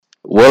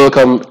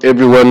welcome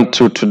everyone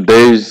to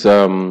today's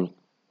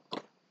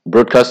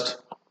broadcast,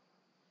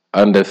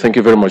 and thank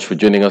you very much for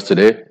joining us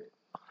today.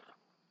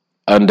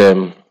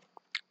 And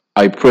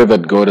I pray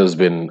that God has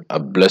been a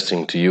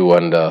blessing to you,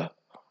 and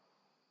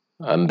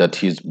that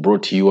He's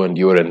brought you and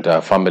your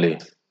entire family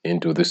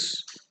into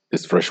this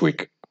fresh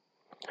week.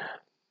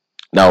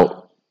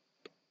 Now,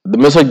 the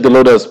message the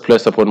Lord has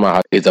placed upon my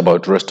heart is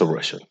about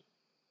restoration,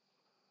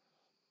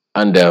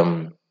 and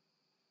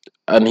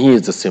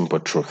here's the simple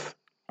truth: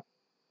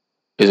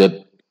 is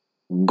that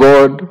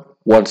God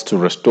wants to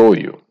restore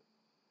you.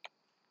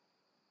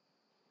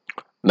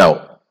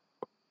 Now,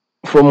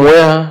 from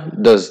where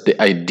does the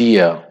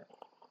idea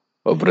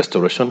of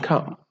restoration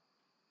come?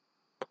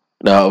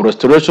 Now,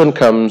 restoration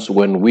comes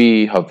when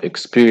we have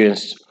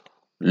experienced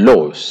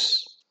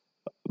loss.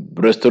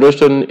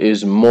 Restoration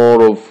is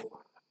more of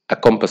a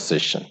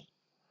compensation.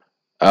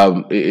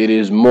 It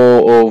is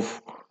more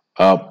of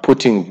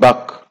putting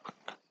back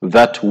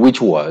that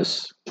which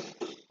was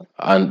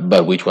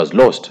but which was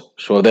lost.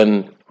 So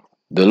then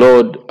the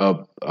Lord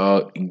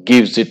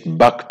gives it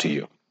back to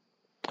you.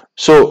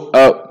 So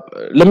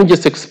let me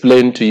just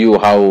explain to you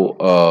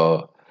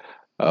how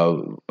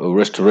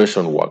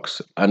restoration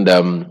works, and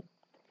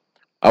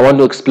I want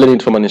to explain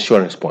it from an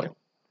insurance point.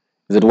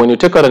 Is that when you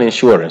take out an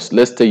insurance,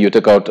 let's say you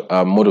take out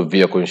a motor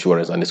vehicle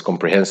insurance and it's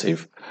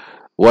comprehensive,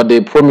 what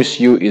they promise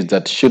you is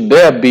that should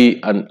there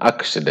be an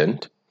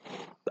accident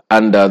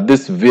and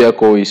this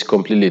vehicle is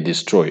completely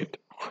destroyed.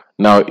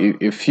 Now,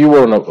 if you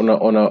were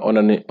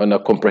on a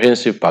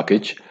comprehensive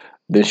package,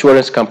 the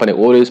insurance company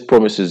always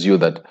promises you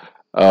that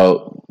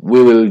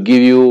we will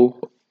give you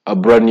a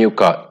brand new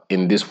car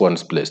in this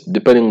one's place,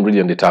 depending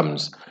really on the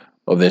terms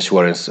of the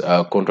insurance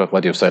contract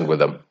that you've signed with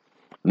them.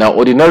 Now,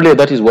 ordinarily,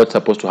 that is what's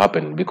supposed to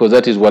happen, because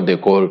that is what they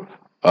call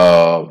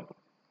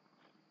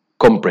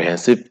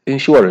comprehensive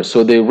insurance.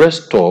 So they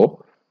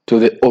restore to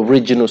the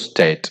original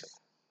state.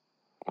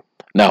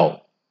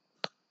 Now,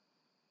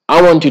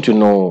 I want you to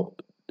know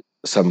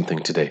something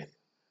today,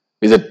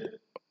 is that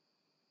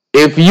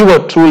if you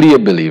are truly a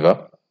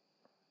believer,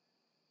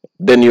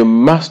 then you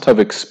must have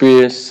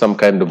experienced some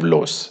kind of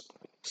loss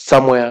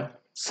somewhere,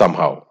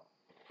 somehow.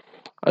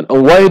 And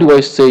why do I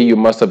say you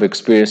must have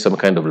experienced some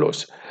kind of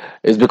loss?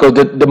 It's because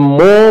the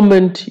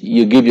moment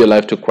you give your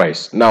life to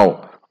Christ,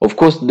 now, of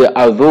course, there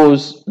are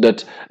those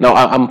that, now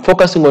I'm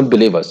focusing on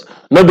believers,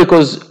 not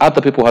because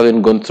other people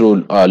haven't gone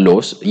through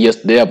loss. Yes,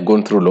 they have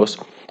gone through loss,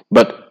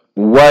 but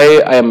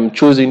why I am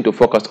choosing to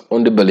focus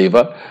on the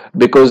believer,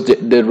 because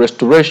the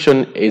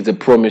restoration is a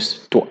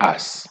promise to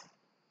us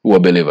who are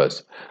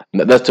believers.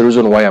 That's the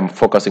reason why I'm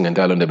focusing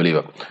entirely on the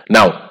believer.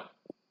 Now,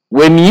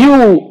 when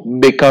you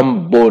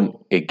become born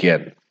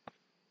again,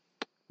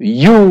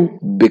 you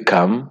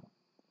become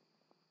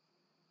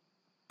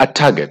a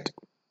target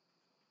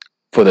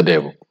for the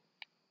devil.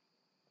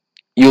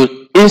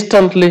 You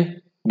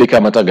instantly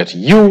become a target.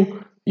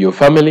 You, your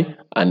family,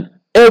 and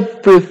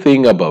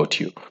everything about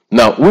you.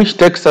 Now, which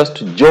takes us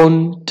to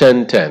John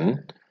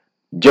 10:10.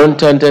 John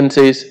 10:10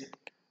 says,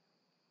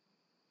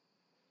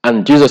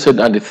 and Jesus said,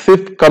 and the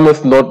thief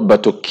cometh not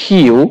but to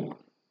kill,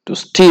 to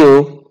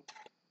steal,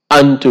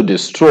 and to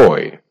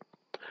destroy.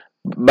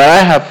 But I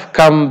have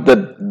come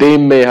that they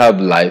may have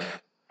life,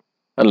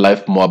 and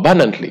life more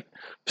abundantly.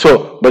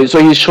 So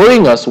he's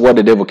showing us what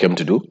the devil came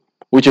to do,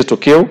 which is to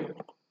kill,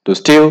 to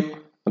steal,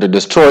 and to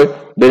destroy.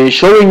 Then he's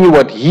showing you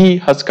what he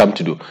has come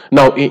to do.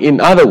 Now,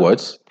 in other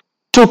words,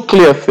 two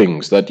clear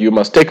things that you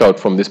must take out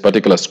from this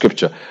particular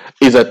scripture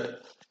is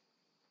that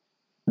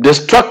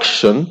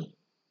destruction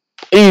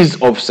is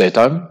of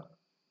Satan,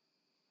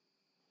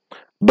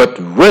 but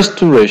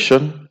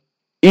restoration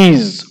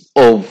is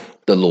of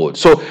the Lord.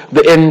 So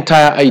the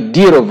entire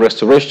idea of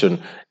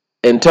restoration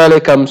entirely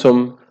comes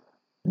from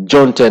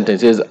John 10:10. It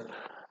says,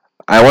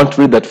 I want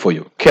to read that for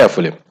you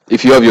carefully.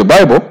 If you have your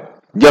Bible,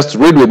 just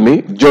read with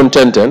me John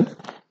 10:10.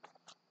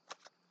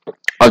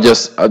 I've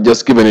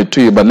just given it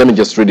to you, but let me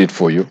just read it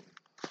for you.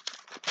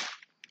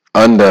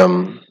 And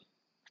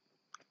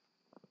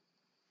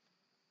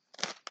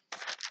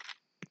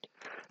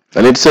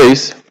it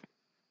says,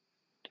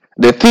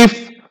 the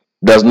thief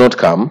does not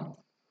come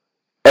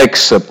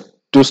except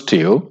to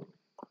steal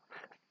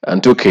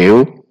and to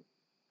kill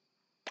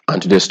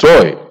and to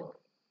destroy.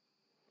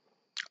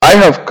 I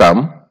have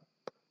come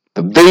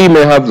that they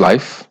may have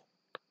life,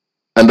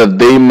 and that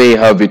they may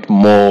have it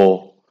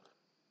more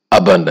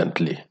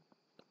abundantly.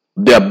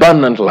 The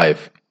abundant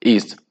life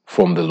is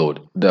from the Lord.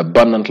 The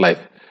abundant life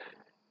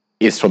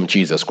is from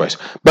Jesus Christ.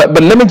 But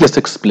let me just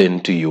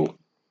explain to you,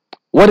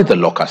 what is the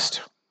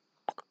locust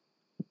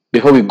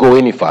before we go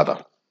any further.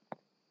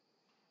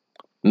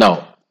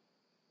 Now,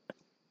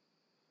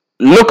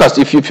 locust,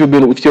 if you've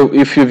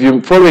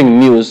been following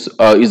news,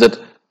 is that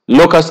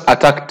locusts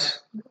attacked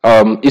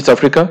East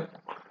Africa,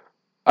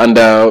 and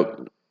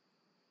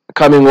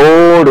coming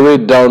all the way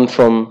down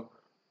from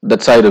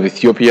that side of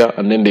Ethiopia,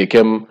 and then they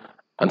came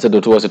and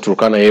settled towards the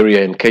Turkana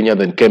area in Kenya,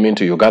 then came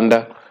into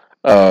Uganda,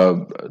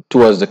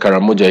 towards the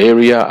Karamoja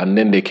area, and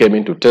then they came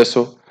into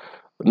Teso,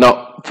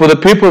 Now, for the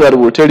people that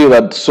will tell you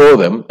that saw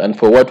them, and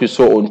for what we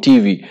saw on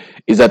TV,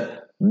 is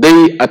that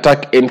they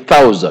attack in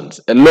thousands.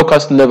 A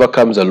locust never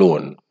comes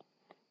alone.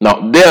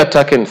 Now, they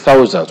attack in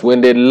thousands.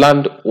 When they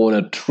land on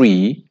a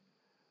tree,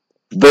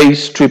 they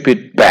strip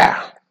it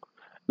bare.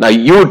 Now,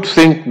 you would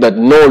think that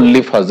no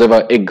leaf has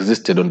ever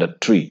existed on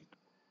that tree.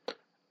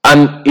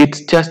 And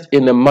it's just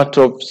in a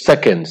matter of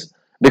seconds,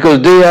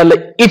 because they are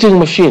like eating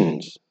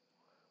machines.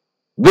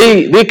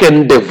 They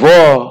can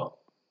devour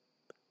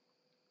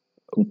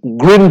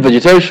green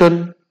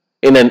vegetation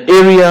in an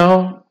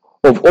area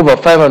of over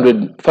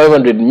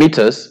 500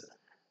 meters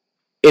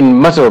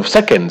in matter of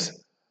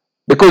seconds,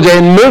 because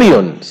they're in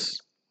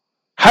millions,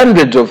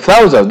 hundreds of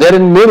thousands, they're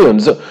in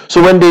millions.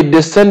 So when they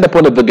descend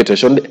upon the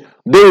vegetation,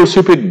 they will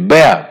sweep it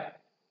bare.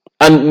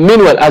 And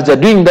meanwhile, as they're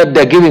doing that,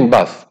 they're giving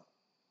birth.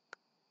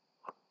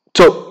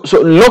 So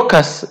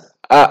locusts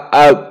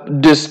are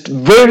just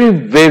very,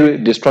 very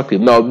destructive.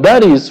 Now,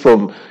 that is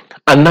from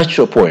a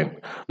natural point.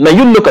 Now,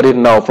 you look at it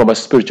now from a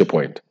spiritual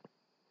point.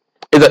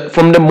 Is that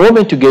from the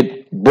moment you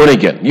get born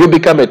again, you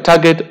become a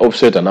target of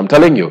Satan. I'm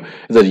telling you,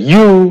 is that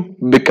you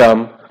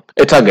become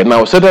a target.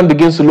 Now, Satan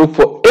begins to look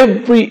for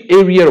every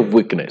area of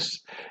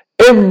weakness,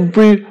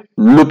 every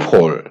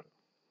loophole,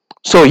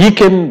 so he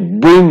can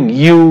bring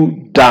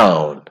you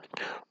down.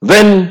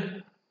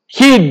 Then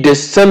he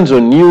descends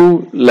on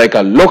you like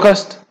a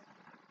locust.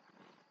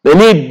 Then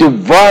he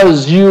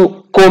devours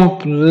you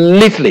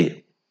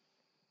completely.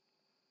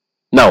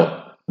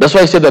 Now, that's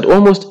why I said that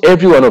almost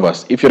every one of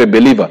us, if you're a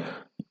believer,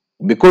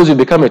 because you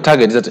become a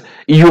target, is that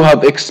you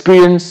have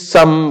experienced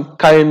some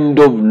kind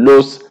of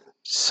loss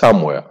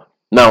somewhere.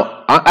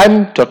 Now,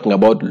 I'm talking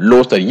about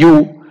loss that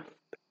you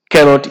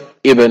cannot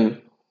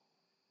even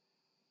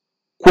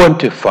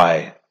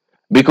quantify,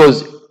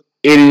 because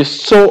it is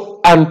so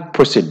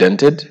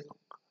unprecedented,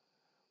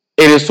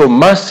 it is so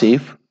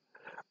massive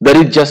that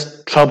it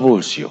just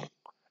troubles you.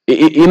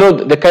 You know,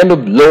 the kind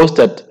of loss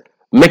that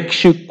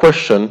makes you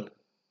question,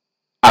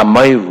 am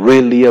I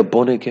really a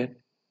born again?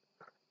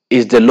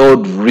 Is the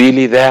Lord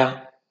really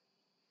there?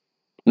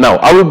 Now,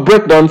 I will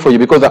break down for you,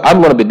 because I'm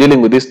going to be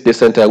dealing with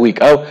this entire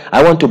week.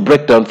 I want to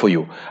break down for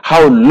you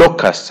how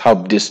locusts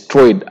have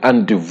destroyed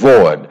and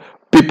devoured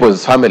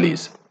people's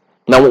families.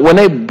 Now, when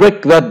I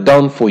break that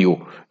down for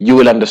you, you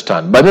will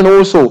understand. But then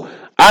also,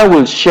 I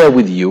will share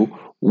with you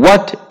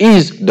what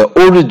is the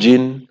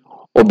origin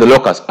of the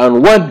locust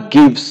and what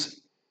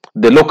gives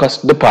the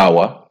locust the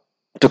power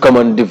to come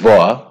and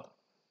devour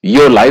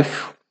your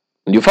life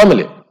and your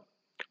family.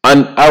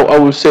 And I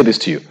will say this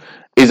to you,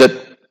 is that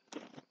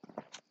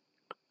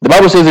the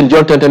Bible says in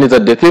John 10:10 is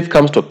that the thief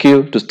comes to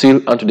kill, to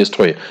steal, and to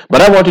destroy.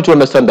 But I want you to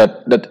understand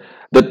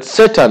that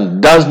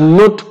Satan does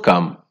not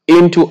come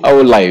into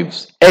our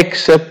lives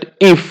except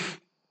if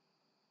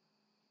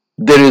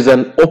there is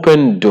an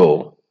open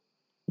door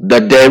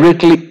that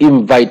directly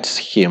invites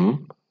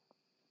him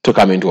to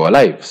come into our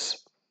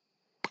lives.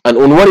 And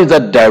on what is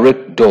that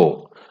direct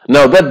door?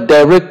 Now, that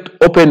direct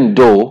open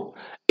door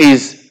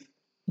is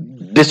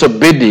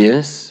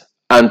disobedience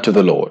unto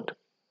the Lord.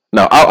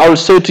 Now, I'll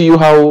say to you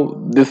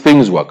how the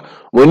things work.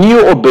 When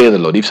you obey the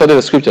Lord, if you study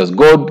the scriptures,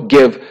 God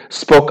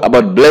spoke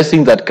about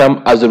blessings that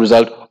come as a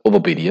result of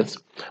obedience.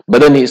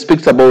 But then he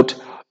speaks about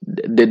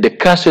the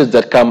curses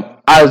that come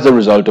as a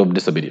result of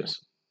disobedience.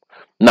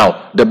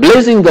 Now, the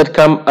blessings that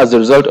come as a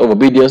result of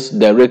obedience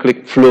directly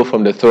flow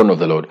from the throne of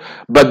the Lord.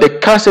 But the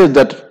curses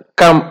that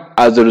come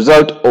as a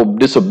result of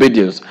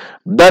disobedience,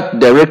 that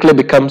directly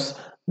becomes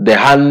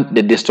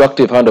the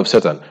destructive hand of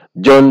Satan.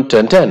 John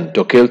 10:10,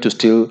 to kill, to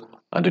steal,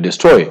 and to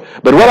destroy.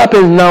 But what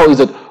happens now is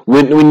that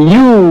when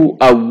you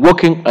are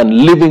walking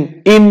and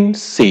living in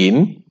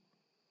sin,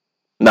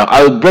 now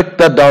I'll break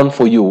that down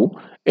for you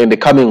in the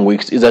coming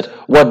weeks, is that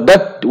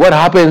what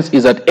happens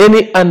is that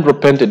any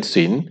unrepented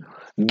sin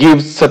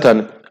gives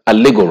Satan a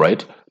legal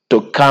right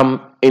to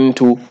come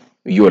into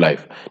your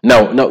life.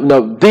 Now,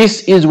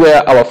 this is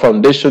where our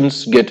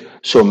foundations get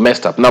so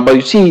messed up. Now, but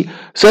you see,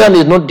 Satan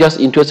is not just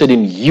interested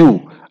in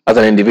you as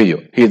an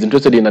individual. He is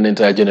interested in an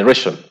entire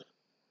generation.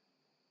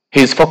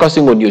 He's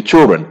focusing on your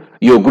children,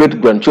 your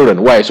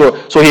great-grandchildren. Why? So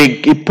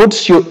he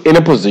puts you in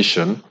a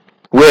position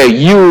where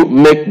you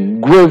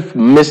make grave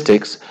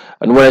mistakes.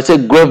 And when I say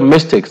grave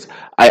mistakes,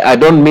 I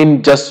don't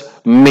mean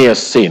just mere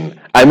sin.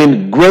 I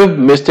mean grave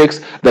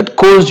mistakes that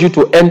cause you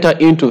to enter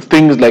into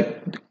things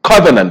like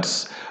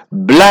covenants,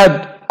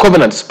 blood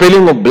covenants,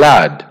 spilling of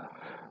blood,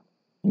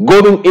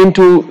 going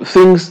into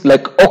things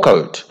like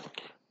occult,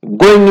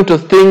 going into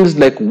things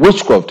like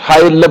witchcraft,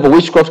 high-level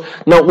witchcraft.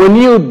 Now, when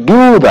you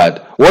do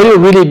that, what you're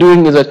really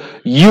doing is that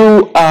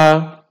you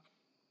are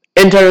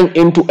entering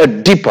into a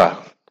deeper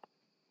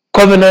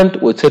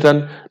covenant with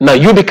Satan. Now,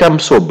 you become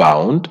so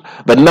bound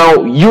that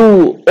now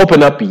you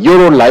open up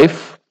your own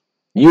life.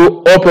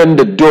 You open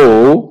the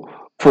door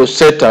for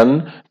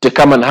Satan to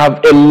come and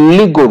have a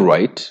legal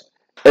right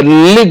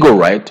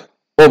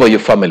over your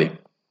family.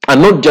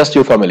 And not just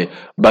your family,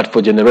 but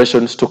for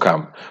generations to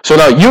come. So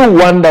now you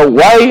wonder,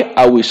 why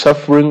are we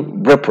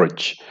suffering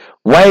reproach?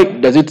 Why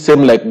does it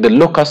seem like the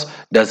locust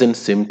doesn't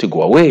seem to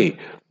go away?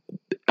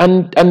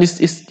 and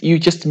it's you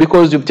just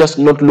because you've just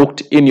not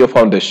looked in your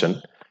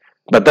foundation.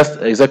 But that's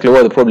exactly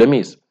what the problem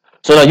is.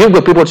 So now you've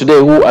got people today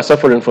who are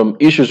suffering from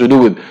issues to do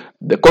with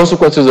the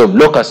consequences of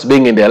locusts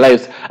being in their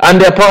lives, and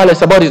they're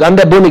powerless about it, and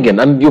they're born again,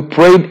 and you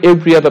prayed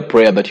every other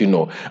prayer that you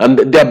know, and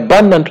the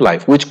abundant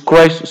life which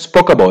Christ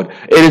spoke about,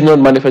 it is not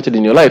manifested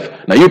in your life.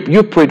 Now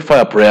you prayed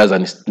fire prayers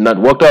and it's not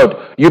worked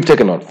out. You've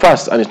taken out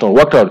fast and it's not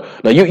worked out.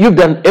 Now you've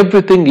done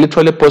everything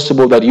literally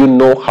possible that you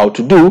know how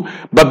to do,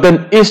 but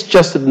then it's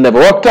just never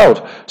worked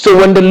out. So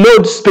when the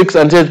Lord speaks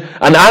and says,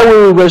 "And I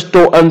will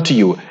restore unto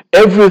you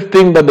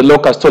everything that the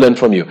locust has stolen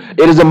from you,"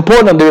 it is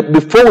important that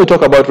before we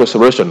talk about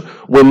restoration,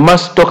 we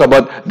must talk about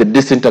the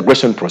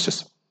disintegration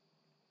process.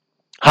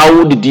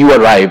 How did you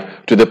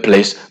arrive to the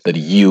place that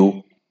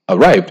you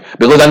arrived?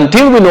 Because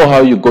until we know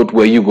how you got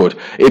where you got,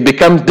 it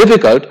becomes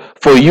difficult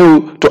for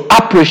you to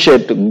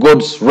appreciate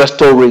God's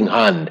restoring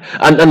hand.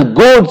 And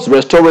God's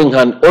restoring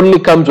hand only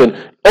comes when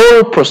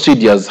all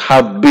procedures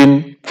have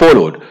been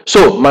followed.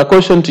 So my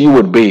question to you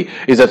would be,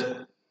 is that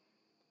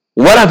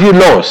what have you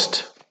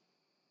lost?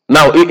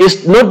 Now,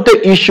 it's not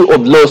the issue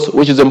of loss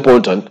which is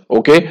important,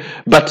 okay?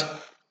 But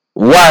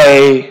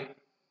why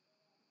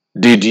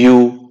did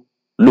you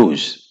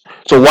lose?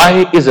 So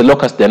why is the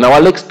locust there? Now,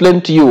 I'll explain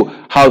to you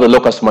how the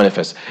locust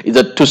manifests. Is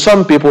that to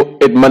some people,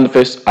 it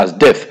manifests as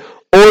death.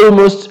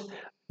 Almost,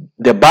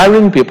 they're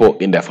burying people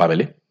in their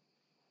family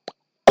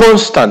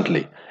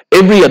constantly.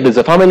 Every year, there's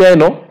a family I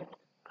know.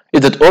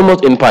 Is that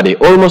almost in Paddy,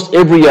 almost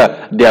every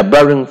year, they are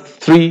burying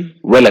 3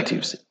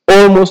 relatives.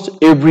 Almost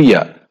every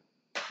year,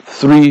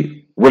 3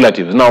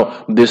 relatives.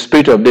 Now, the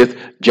spirit of death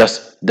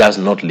just does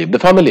not leave the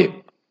family.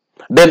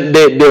 Then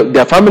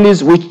there are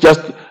families which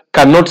just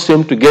cannot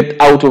seem to get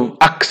out of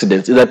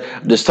accidents. Is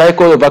that the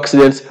cycle of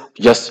accidents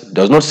just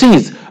does not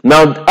cease.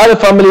 Now, other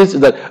families is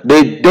that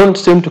they don't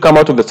seem to come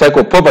out of the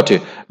cycle of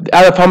poverty. The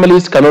other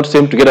families cannot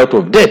seem to get out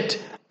of debt.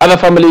 Other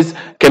families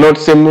cannot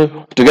seem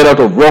to get out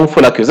of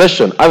wrongful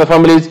accusation. Other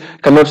families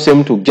cannot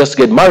seem to just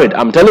get married.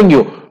 I'm telling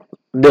you,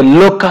 the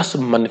locust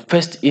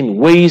manifest in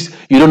ways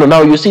you don't know.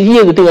 Now, you see,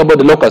 here the thing about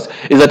the locust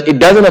is that it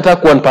doesn't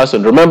attack one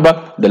person.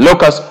 Remember, the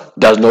locust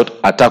does not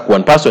attack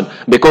one person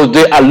because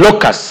they are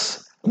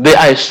locusts. They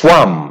are a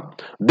swarm.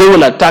 They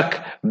will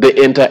attack the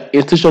entire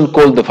institution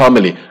called the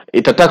family.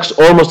 It attacks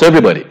almost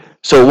everybody.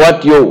 So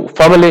what your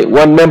family,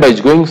 one member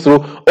is going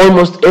through,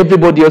 almost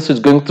everybody else is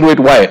going through it.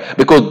 Why?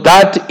 Because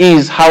that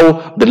is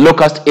how the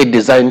locust is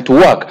designed to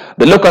work.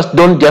 The locusts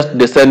don't just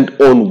descend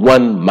on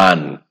one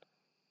man.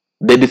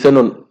 They descend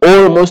on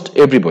almost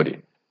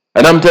everybody.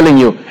 And I'm telling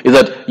you, is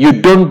that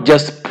you don't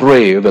just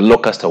pray the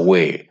locust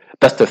away.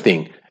 That's the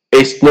thing.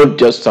 It's not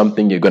just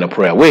something you're going to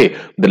pray away.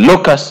 The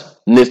locust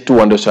needs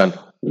to understand,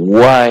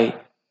 why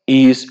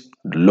is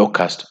the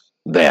locust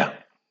there?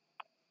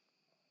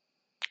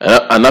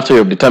 And after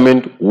you've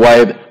determined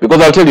why,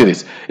 because I'll tell you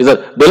this, is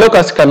that the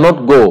locust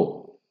cannot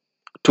go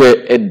to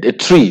a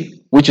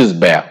tree which is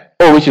bare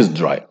or which is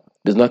dry.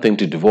 There's nothing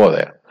to devour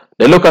there.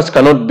 The locust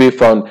cannot be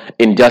found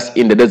in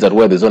the desert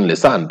where there's only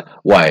sand.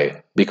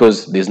 Why?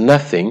 Because there's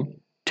nothing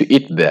to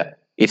eat there.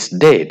 It's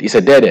dead. It's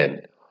a dead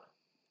end.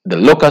 The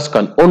locust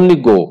can only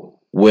go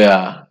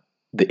where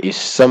there is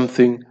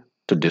something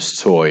to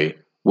destroy,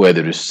 where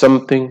there is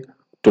something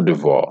to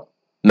devour.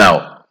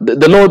 Now,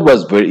 the Lord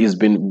has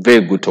been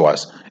very good to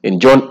us. In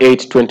John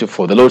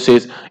 8:24, the Lord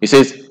says, He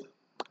says,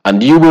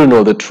 "And you will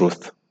know the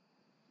truth.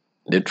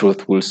 The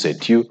truth will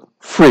set you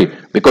free."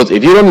 Because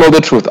if you don't know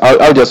the truth,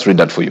 I'll just read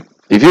that for you.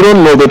 If you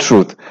don't know the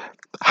truth,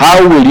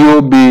 how will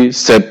you be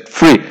set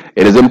free?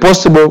 It is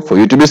impossible for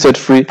you to be set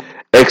free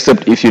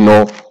except if you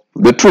know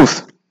the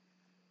truth.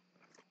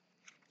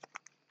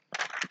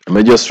 Let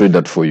me just read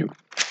that for you.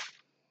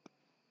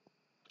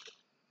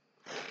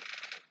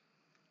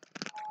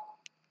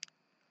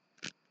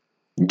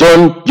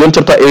 John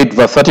chapter 8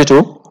 verse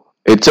 32,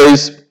 it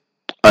says,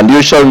 "And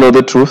you shall know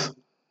the truth,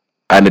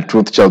 and the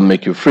truth shall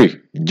make you free."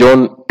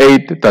 John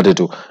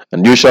 8:32,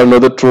 "And you shall know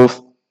the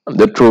truth, and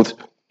the truth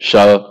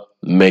shall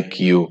make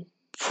you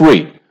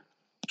free."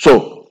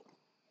 So,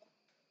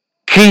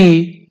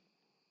 key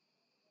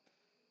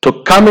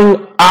to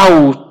coming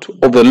out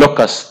of the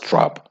locust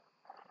trap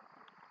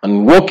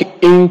and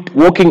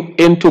walking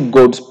into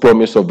God's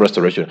promise of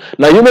restoration.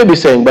 Now you may be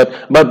saying,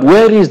 but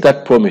where is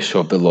that promise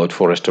of the Lord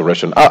for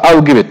restoration?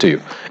 I'll give it to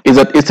you.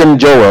 It's in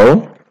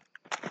Joel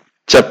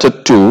chapter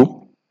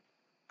 2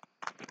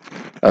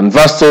 and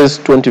verses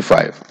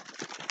 25.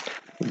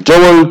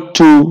 Joel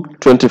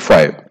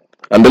 2:25.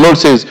 And the Lord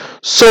says,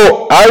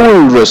 "So I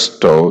will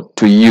restore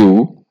to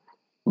you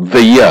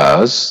the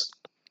years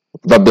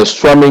that the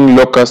swarming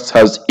locust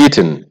has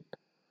eaten,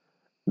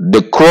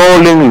 the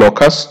crawling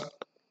locust,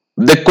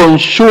 the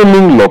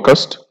consuming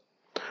locust,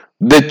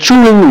 the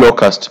chewing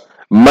locust,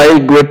 my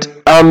great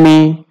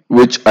army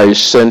which I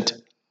sent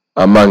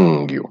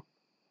among you.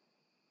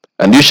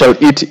 And you shall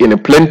eat in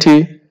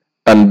plenty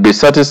and be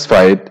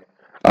satisfied,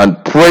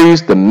 and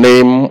praise the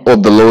name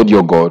of the Lord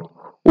your God,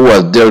 who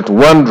has dealt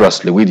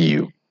wondrously with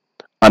you.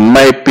 And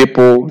my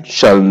people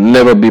shall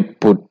never be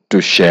put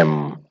to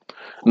shame."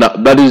 Now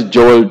that is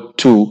Joel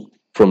 2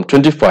 from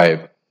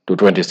 25 to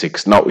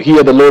 26. Now,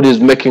 here the Lord is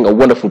making a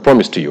wonderful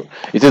promise to you.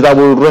 He says, I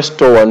will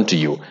restore unto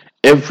you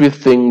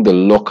everything the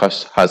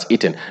locust has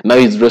eaten. Now,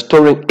 He's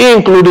restoring,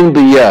 including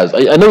the years.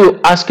 I know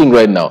you're asking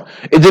right now,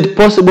 is it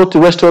possible to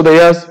restore the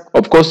years?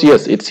 Of course,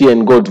 yes, it's here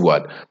in God's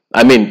word.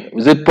 I mean,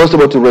 is it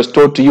possible to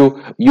restore to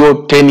you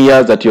your 10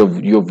 years that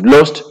you've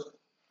lost?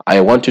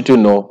 I want you to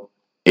know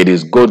it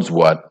is God's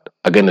word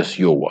against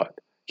your word.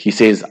 He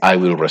says, I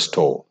will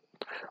restore.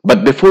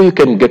 But before you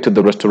can get to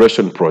the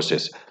restoration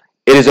process,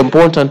 it is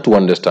important to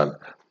understand,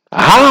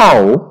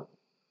 how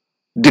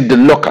did the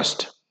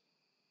locust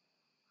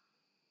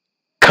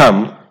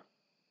come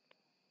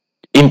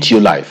into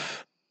your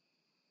life?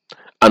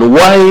 And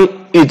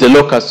why is the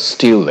locust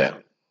still there?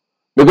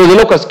 Because the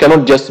locust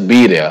cannot just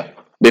be there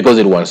because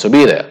it wants to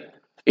be there.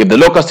 If the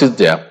locust is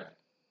there,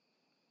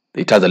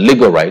 it has a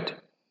legal right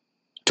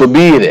to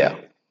be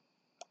there.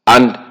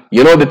 And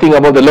you know the thing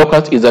about the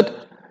locust is that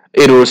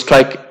it will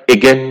strike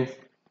again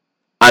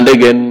and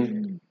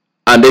again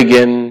and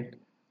again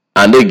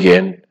and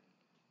again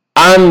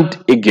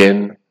and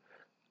again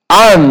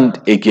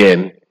and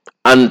again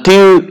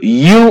until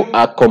you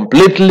are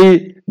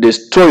completely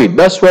destroyed.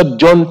 That's what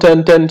John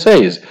 10:10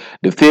 says.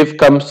 The thief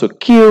comes to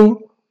kill,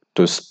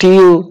 to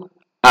steal,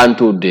 and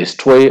to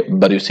destroy.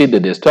 But you see, the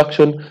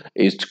destruction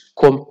is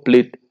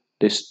complete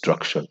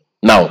destruction.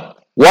 Now,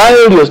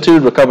 while you're still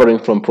recovering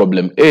from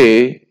problem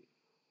A,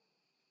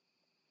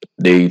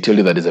 they tell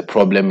you that there's a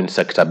problem in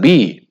sector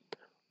B.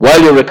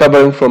 While you're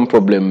recovering from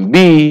problem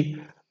B,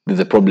 there's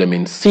a problem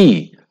in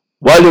C.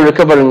 While you're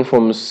recovering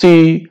from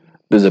C,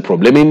 there's a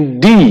problem in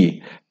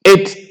D.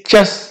 It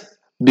just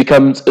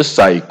becomes a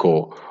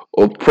cycle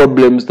of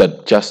problems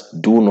that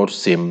just do not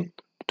seem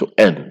to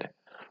end.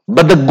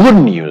 But the good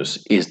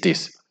news is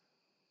this.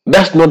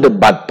 That's not the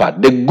bad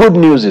part. The good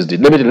news is this.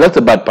 Let me tell you, that's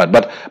the bad part.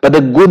 But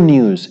the good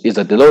news is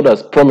that the Lord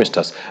has promised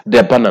us the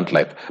abundant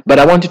life. But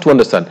I want you to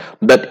understand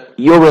that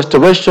your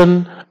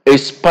restoration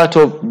is part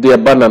of the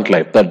abundant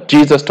life that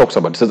Jesus talks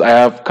about. He says, I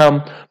have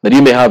come that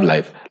you may have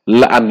life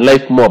and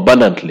life more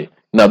abundantly.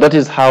 Now, that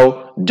is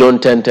how John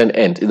 10:10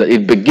 ends. Is that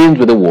it begins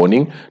with a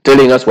warning,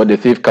 telling us what the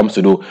thief comes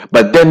to do.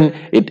 But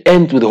then it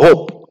ends with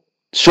hope,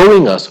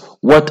 showing us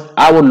what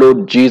our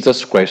Lord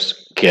Jesus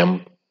Christ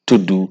came to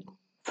do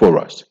for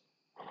us.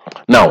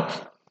 Now,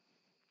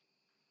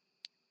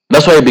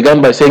 that's why I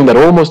began by saying that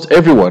almost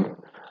everyone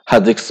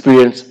has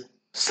experienced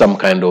some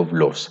kind of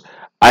loss.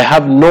 I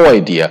have no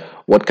idea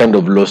what kind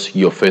of loss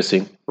you're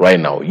facing right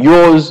now.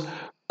 Yours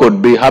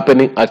could be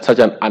happening at such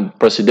an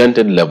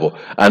unprecedented level,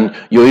 and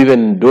you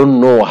even don't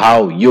know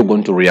how you're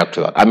going to react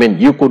to that. I mean,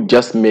 you could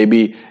just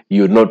maybe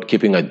you're not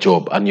keeping a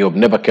job and you've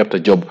never kept a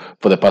job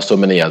for the past so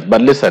many years.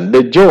 But listen,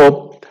 the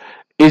job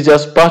is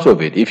just part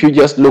of it. If you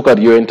just look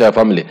at your entire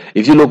family,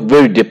 if you look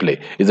very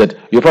deeply, is that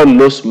you probably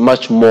lost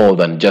much more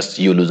than just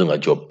you losing a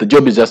job. The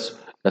job is just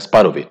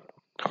part of it.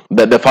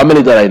 The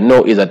family that I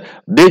know is that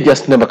they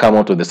just never come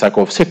out of the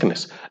cycle of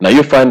sickness. Now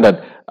you find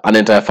that an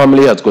entire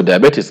family has got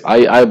diabetes.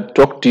 I've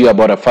talked to you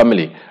about a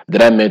family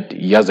that I met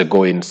years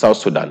ago in South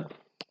Sudan,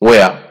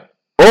 where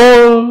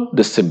all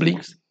the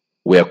siblings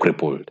were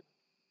crippled.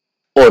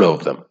 All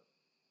of them.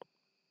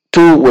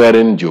 2 were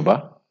in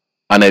Juba,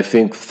 and I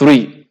think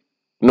 3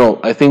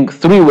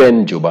 were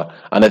in Juba,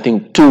 and I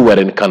think 2 were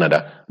in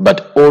Canada,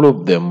 but all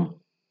of them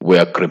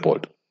were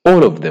crippled.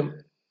 All of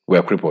them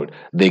were crippled.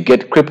 They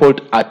get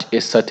crippled at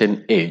a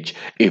certain age.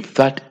 If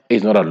that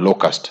is not a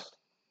locust,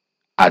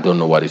 I don't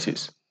know what it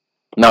is.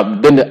 Now,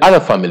 then the other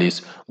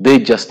families, they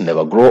just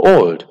never grow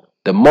old.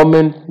 The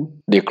moment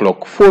they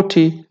clock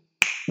 40,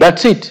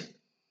 that's it.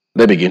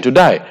 They begin to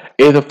die,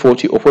 either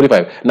 40 or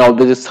 45. Now,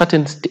 there's a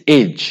certain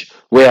age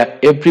where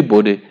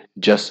everybody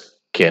just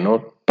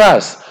cannot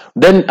pass.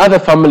 Then other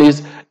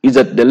families is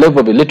that the level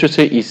of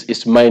illiteracy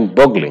is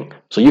mind-boggling.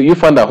 So you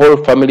find a whole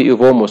family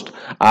of almost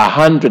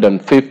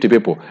 150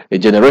 people, a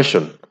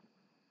generation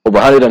of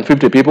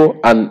 150 people,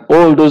 and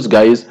all those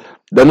guys,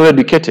 they're not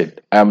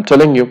educated. I'm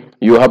telling you,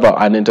 you have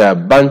an entire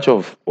bunch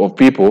of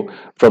people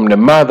from the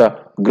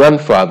mother,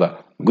 grandfather,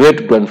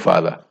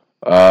 great-grandfather,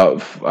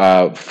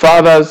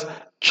 fathers,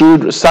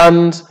 children,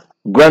 sons,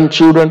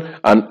 grandchildren,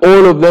 and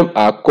all of them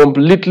are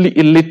completely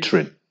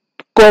illiterate.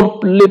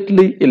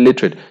 Completely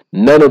illiterate.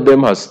 None of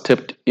them has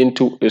stepped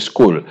into a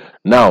school.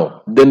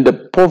 Now, then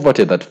the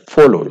poverty that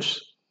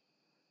follows,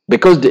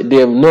 because they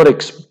have not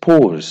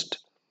exposed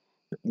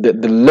the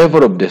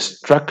level of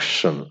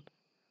destruction,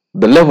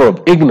 the level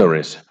of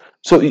ignorance.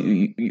 So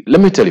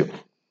let me tell you,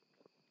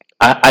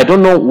 I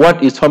don't know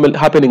what is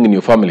happening in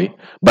your family,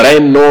 but I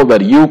know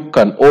that you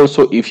can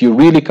also, if you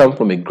really come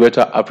from a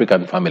greater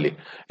African family,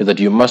 is that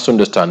you must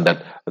understand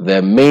that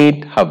there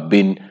may have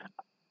been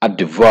a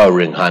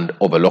devouring hand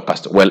of a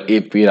locust. Well,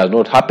 if it has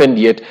not happened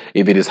yet,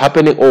 if it is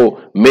happening,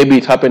 or maybe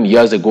it happened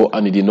years ago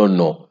and you did not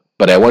know.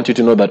 But I want you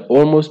to know that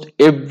almost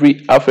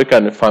every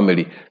African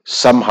family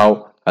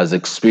somehow has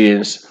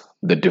experienced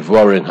the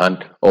devouring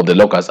hand of the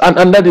locust.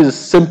 And that is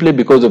simply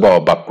because of our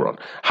background.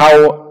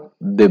 How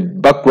the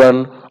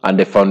background and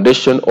the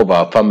foundation of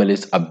our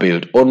families are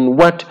built on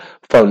what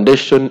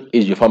foundation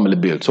is your family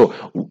built? So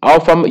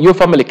your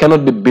family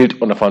cannot be built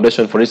on a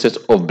foundation, for instance,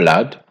 of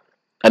blood,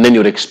 and then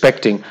you're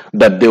expecting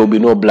that there will be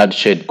no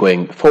bloodshed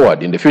going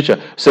forward in the future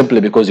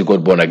simply because you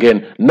got born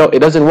again. No, it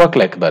doesn't work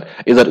like that.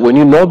 Is that when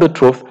you know the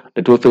truth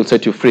will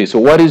set you free. So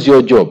what is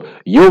your job?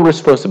 Your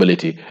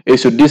responsibility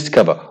is to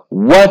discover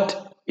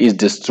what is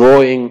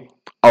destroying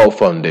our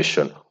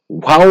foundation.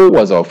 How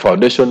was our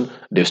foundation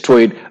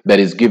destroyed that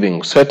is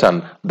giving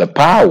Satan the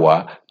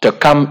power to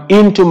come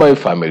into my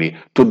family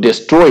to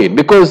destroy it?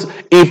 Because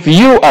if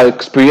you are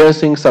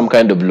experiencing some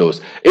kind of loss,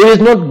 it is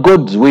not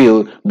God's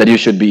will that you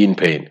should be in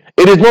pain.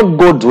 It is not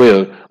God's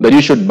will that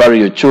you should bury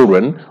your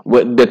children.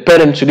 The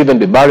parents should even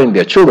be burying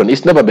their children.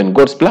 It's never been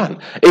God's plan.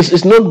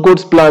 It's not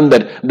God's plan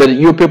that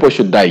you people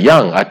should die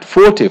young at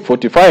 40,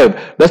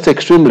 45. That's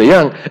extremely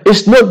young.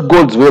 It's not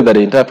God's will that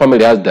the entire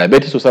family has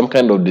diabetes or some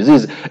kind of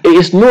disease.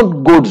 It's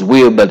not God's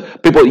will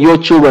that your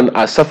children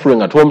are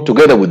suffering at home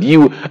together with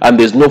you and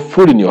there's no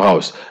food in your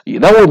house.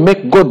 That would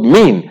make God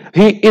mean.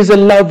 He is a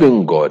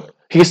loving God.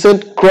 He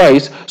sent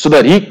Christ so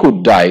that he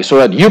could die, so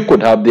that you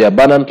could have the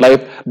abundant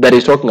life that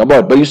he's talking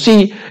about. But you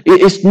see,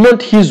 it's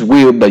not his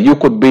will that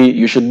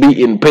you should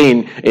be in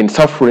pain, in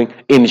suffering,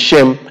 in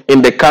shame,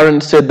 in the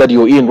current state that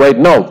you're in right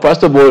now.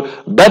 First of all,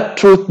 that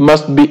truth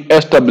must be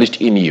established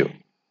in you.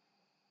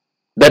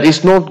 That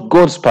is not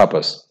God's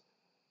purpose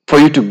for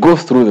you to go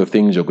through the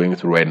things you're going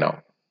through right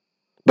now.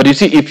 But you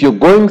see, if you're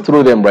going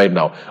through them right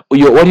now, what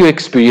you're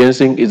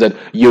experiencing is that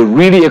you're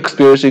really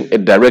experiencing a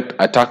direct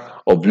attack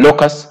of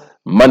locusts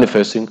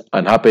manifesting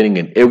and happening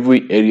in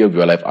every area of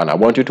your life. And I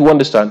want you to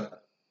understand,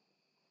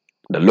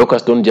 the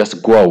locusts don't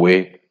just go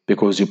away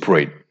because you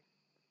prayed.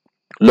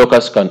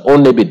 Locusts can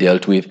only be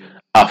dealt with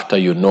after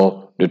you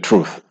know the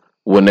truth.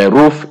 When a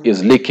roof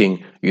is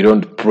leaking, you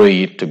don't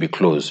pray it to be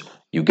closed.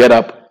 You get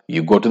up,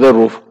 you go to the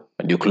roof,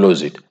 and you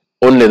close it.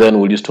 Only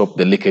then will you stop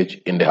the leakage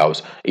in the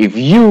house. If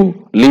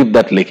you leave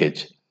that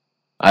leakage,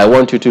 I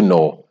want you to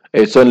know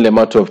it's only a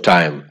matter of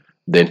time.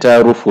 The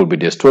entire roof will be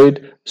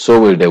destroyed, so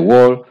will the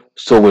wall,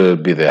 so will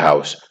be the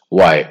house.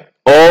 Why?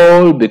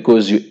 All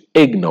because you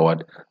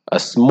ignored a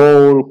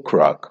small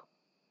crack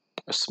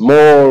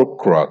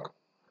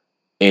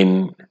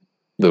in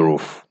the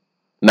roof.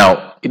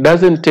 Now, it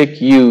doesn't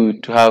take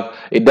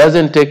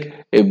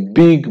a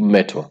big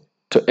metal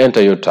to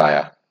enter your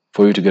tire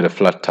for you to get a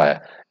flat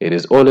tire. It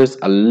is always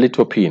a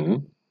little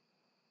pin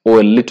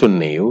or a little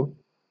nail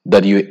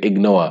that you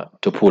ignore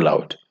to pull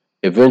out.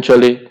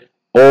 Eventually,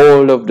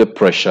 all of the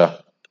pressure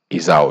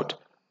is out.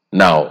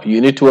 Now,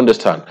 you need to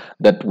understand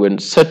that when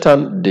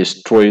Satan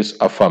destroys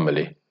a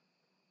family,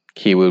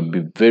 he will be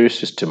very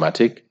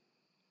systematic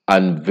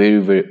and very,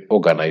 very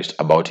organized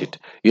about it.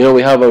 You know,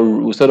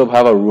 we sort of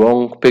have a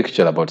wrong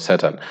picture about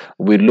Satan.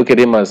 We look at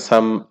him as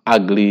some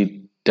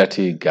ugly,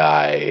 dirty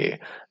guy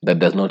that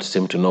does not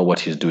seem to know what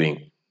he's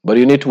doing. But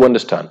you need to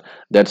understand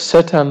that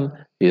Satan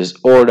is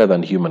older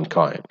than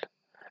humankind.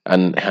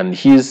 And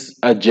his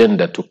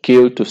agenda to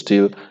kill, to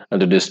steal, and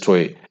to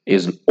destroy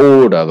is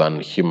older than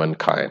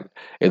humankind.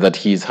 Is that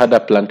he's had a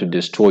plan to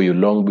destroy you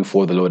long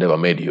before the Lord ever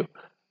made you.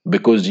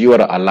 Because you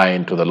are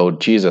aligned to the Lord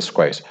Jesus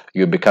Christ,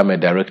 you become a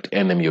direct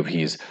enemy of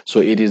his.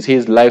 So it is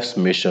his life's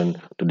mission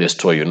to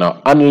destroy you.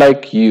 Now,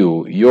 unlike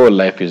you, your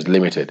life is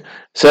limited.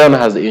 Satan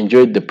has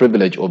enjoyed the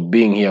privilege of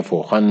being here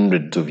for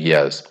hundreds of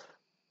years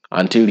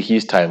until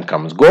his time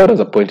comes. God has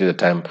appointed a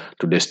time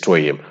to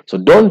destroy him. So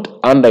don't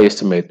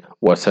underestimate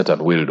what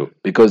Satan will do,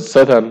 because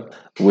Satan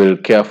will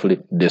carefully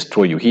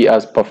destroy you. He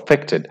has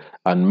perfected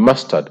and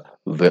mastered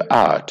the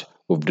art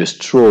of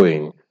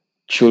destroying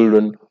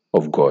children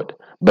of God.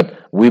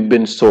 But we've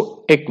been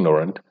so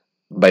ignorant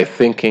by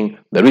thinking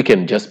that we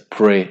can just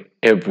pray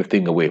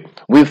everything away.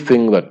 We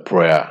think that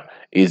prayer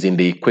is in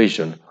the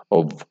equation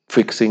of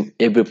fixing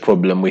every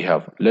problem we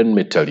have. Let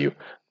me tell you,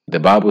 the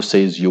Bible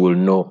says you will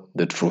know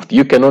the truth.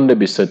 You can only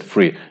be set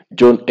free.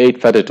 John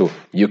 8:32.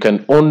 You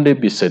can only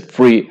be set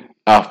free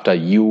after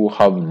you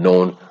have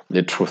known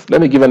the truth.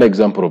 Let me give an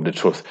example of the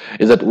truth.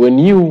 Is that when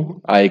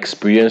you are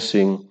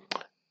experiencing,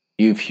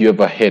 if you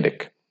have a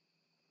headache,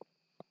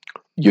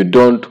 you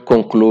don't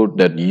conclude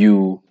that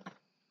you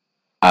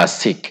are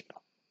sick.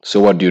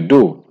 So what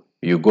do?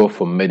 You go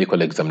for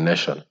medical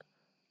examination.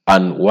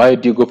 And why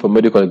do you go for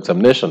medical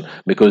examination?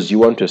 Because you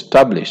want to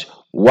establish,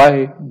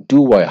 why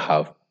do I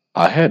have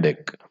a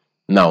headache?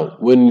 Now,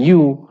 when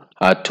you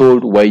are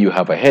told why you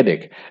have a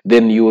headache,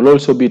 then you will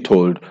also be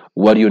told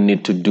what you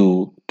need to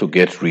do to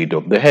get rid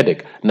of the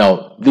headache.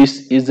 Now,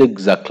 this is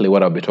exactly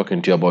what I'll be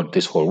talking to you about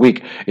this whole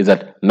week, is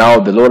that now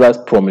the Lord has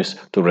promised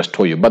to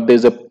restore you, but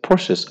there's a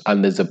process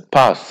and there's a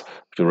path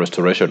to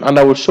restoration, and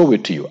I will show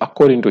it to you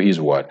according to his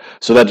word,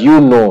 so that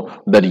you know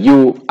that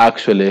you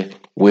actually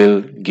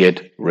will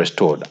get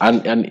restored.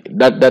 And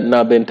that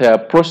now the entire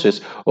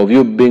process of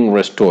you being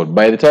restored,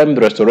 by the time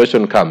the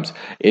restoration comes,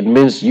 it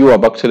means you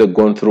have actually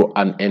gone through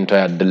an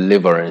entire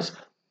deliverance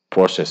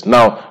process.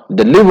 Now,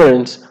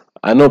 deliverance,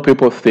 I know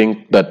people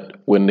think that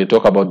when they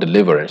talk about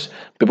deliverance,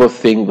 people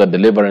think that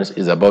deliverance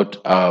is about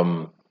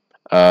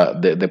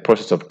the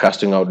process of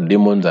casting out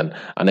demons, and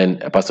then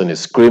a person is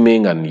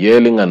screaming and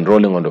yelling and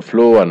rolling on the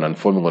floor and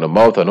foaming on the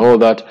mouth and all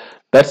that.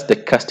 That's the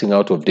casting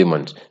out of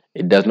demons.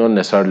 It does not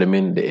necessarily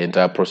mean the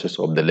entire process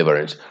of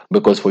deliverance,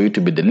 because for you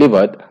to be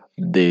delivered,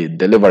 the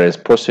deliverance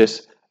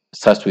process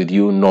starts with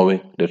you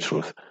knowing the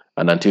truth.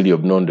 And until you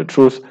have known the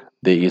truth,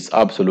 there is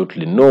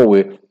absolutely no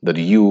way that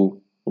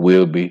you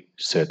will be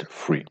set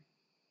free.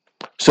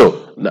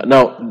 So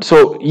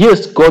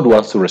yes, God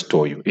wants to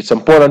restore you. It's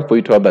important for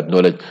you to have that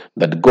knowledge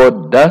that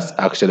God does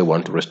actually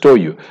want to restore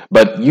you.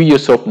 But you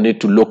yourself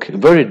need to look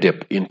very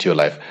deep into your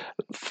life.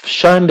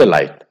 Shine the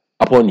light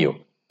upon you.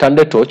 Turn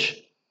the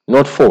torch,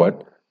 not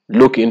forward.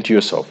 Look into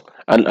yourself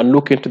and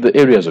look into the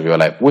areas of your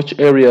life. Which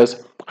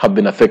areas have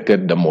been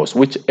affected the most?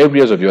 Which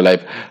areas of your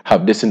life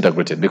have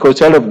disintegrated? Because,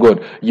 child of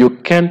God, you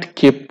can't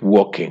keep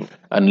walking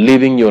and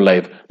living your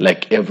life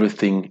like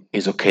everything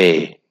is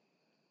okay.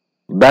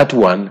 That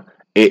one,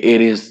 it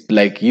is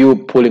like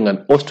you pulling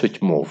an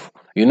ostrich move.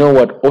 You know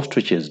what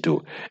ostriches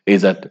do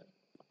is that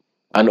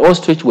an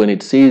ostrich, when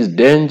it sees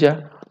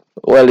danger,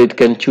 well, it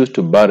can choose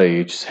to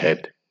bury its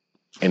head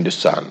in the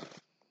sand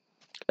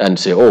and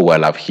say, oh,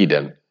 well, I've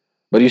hidden.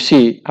 But you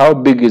see, how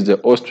big is the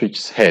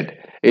ostrich's head?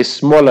 It's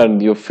smaller than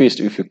your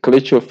fist. If you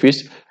clench your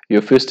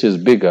fist is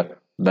bigger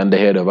than the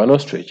head of an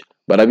ostrich.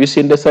 But have you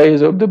seen the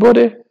size of the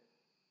body?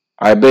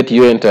 I bet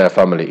your entire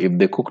family, if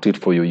they cooked it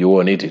for you, you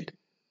won't eat it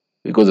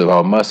because of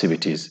how massive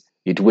it is.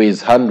 It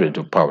weighs hundreds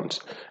of pounds.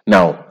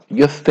 Now,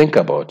 you think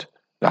about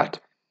that.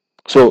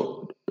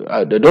 So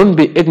don't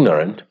be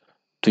ignorant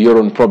to your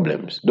own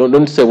problems.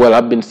 Don't say, well,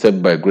 I've been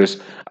saved by grace.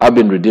 I've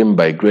been redeemed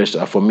by grace.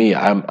 For me,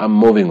 I'm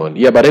moving on.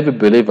 Yeah, but every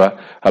believer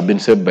have been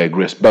saved by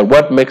grace. But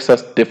what makes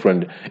us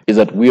different is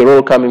that we are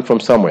all coming from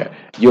somewhere.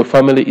 Your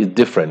family is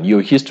different.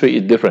 Your history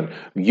is different.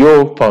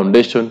 Your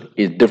foundation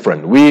is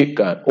different. We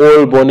are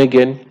all born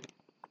again.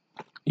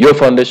 Your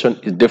foundation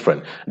is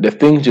different. The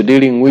things you're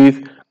dealing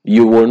with,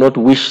 you will not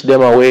wish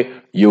them away.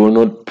 You will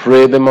not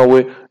pray them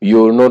away. You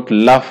will not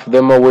laugh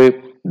them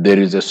away. There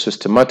is a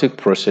systematic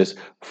process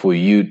for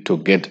you to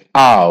get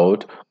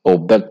out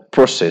of that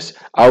process,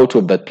 out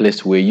of that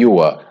place where you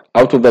are,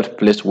 out of that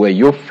place where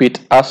your feet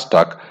are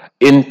stuck,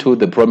 into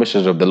the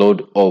promises of the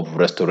Lord of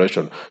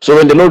restoration. So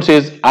when the Lord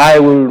says, I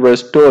will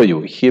restore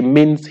you, he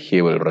means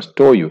he will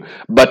restore you.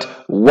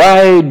 But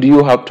why do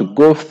you have to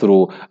go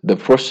through the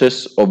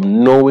process of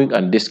knowing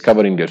and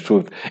discovering the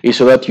truth? Is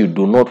so that you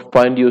do not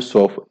find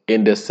yourself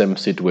in the same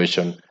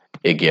situation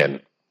again.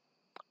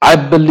 I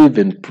believe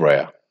in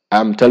prayer.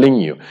 I'm telling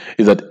you,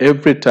 is that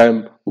every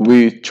time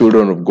we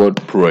children of God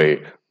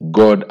pray,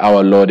 God,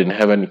 our Lord in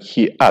heaven,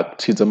 he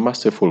acts. He's a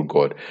merciful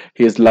God.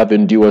 His love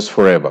endures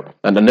forever.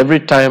 And then every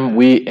time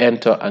we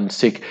enter and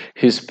seek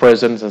his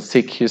presence and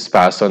seek his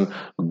person,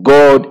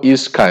 God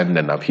is kind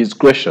enough. He's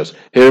gracious.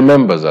 He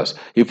remembers us.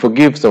 He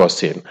forgives our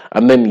sin.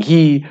 And then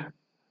he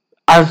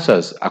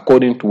answers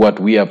according to what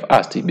we have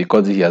asked,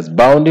 because he has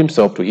bound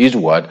himself to his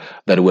word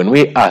that when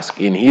we ask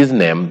in his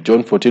name,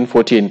 John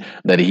 14:14,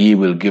 that he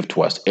will give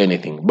to us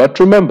anything. But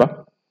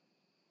remember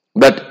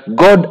that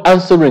God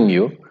answering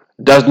you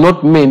does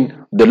not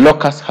mean the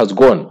locust has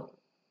gone.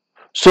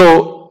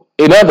 So,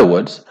 in other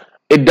words,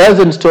 it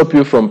doesn't stop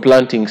you from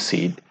planting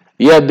seed.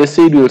 Yeah, the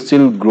seed will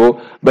still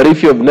grow, but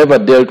if you have never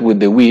dealt with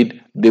the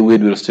weed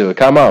will still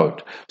come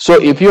out. So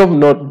if you have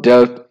not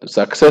dealt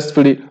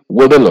successfully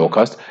with the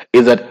locust,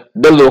 is that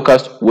the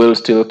locust will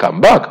still come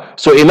back.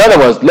 So in other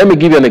words, let me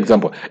give you an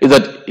example. Is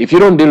that if you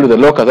don't deal with the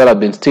locust that have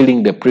been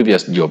stealing the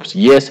previous jobs,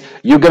 yes,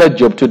 you get a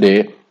job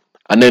today,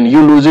 and then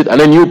you lose it, and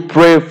then you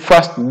pray,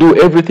 fast, do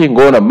everything,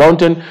 go on a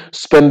mountain,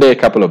 spend there a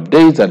couple of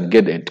days and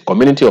get a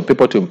community of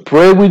people to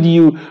pray with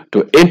you,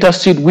 to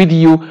intercede with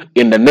you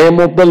in the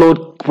name of the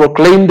Lord,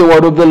 proclaim the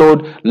word of the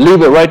Lord,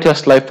 live a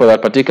righteous life for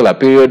that particular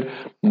period.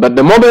 But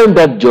the moment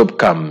that job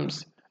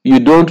comes, you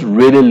don't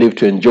really live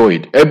to enjoy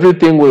it.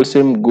 Everything will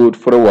seem good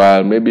for a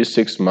while, maybe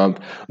 6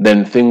 months,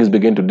 then things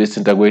begin to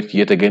disintegrate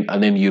yet again,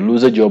 and then you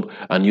lose a job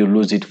and you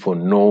lose it for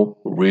no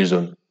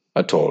reason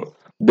at all.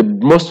 The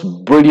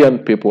most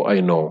brilliant people I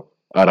know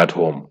are at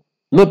home,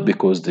 not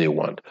because they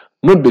want,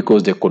 not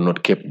because they could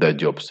not keep their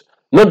jobs,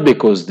 not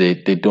because they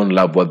don't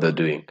love what they're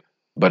doing,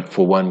 but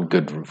for one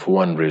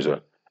reason.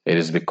 It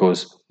is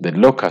because the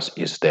locust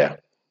is there.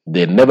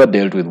 They never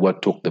dealt with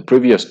what took the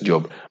previous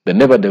job. They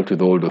never dealt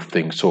with all the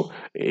things. So,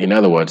 in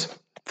other words,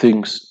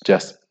 things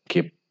just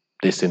keep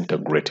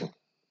disintegrating.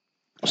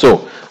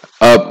 So,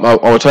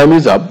 our time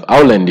is up.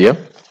 I'll end here.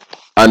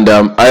 And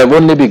I have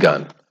only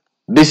begun.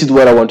 This is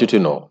what I want you to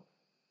know.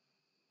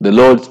 The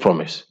Lord's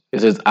promise. He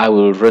says, I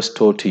will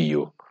restore to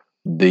you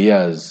the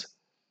years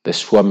the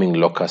swarming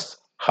locusts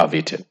have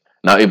eaten.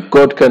 Now, if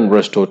God can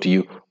restore to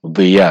you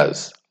the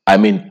years, I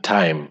mean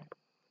time,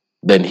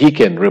 then he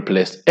can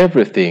replace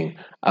everything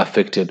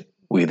affected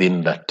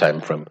within that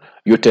time frame.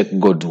 You take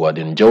God's word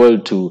in Joel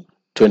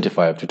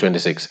 2:25 to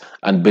 26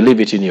 and believe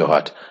it in your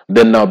heart.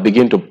 Then now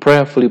begin to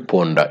prayerfully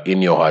ponder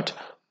in your heart,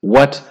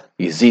 what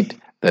is it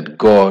that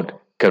God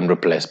can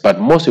replace?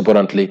 But most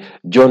importantly,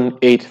 John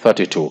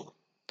 8:32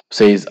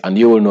 says, and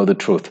you will know the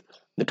truth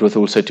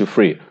will set you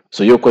free.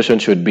 So your question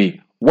should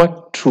be,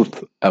 what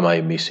truth am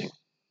I missing?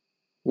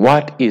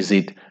 What is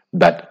it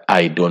that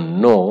I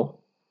don't know?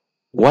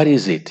 What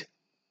is it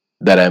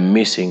that I'm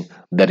missing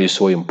that is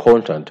so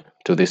important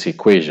to this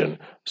equation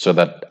so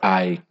that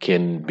I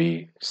can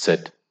be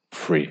set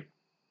free?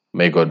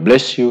 May God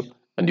bless you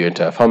and your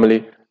entire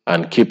family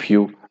and keep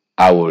you.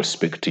 I will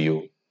speak to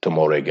you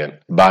tomorrow again.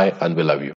 Bye, and we love you.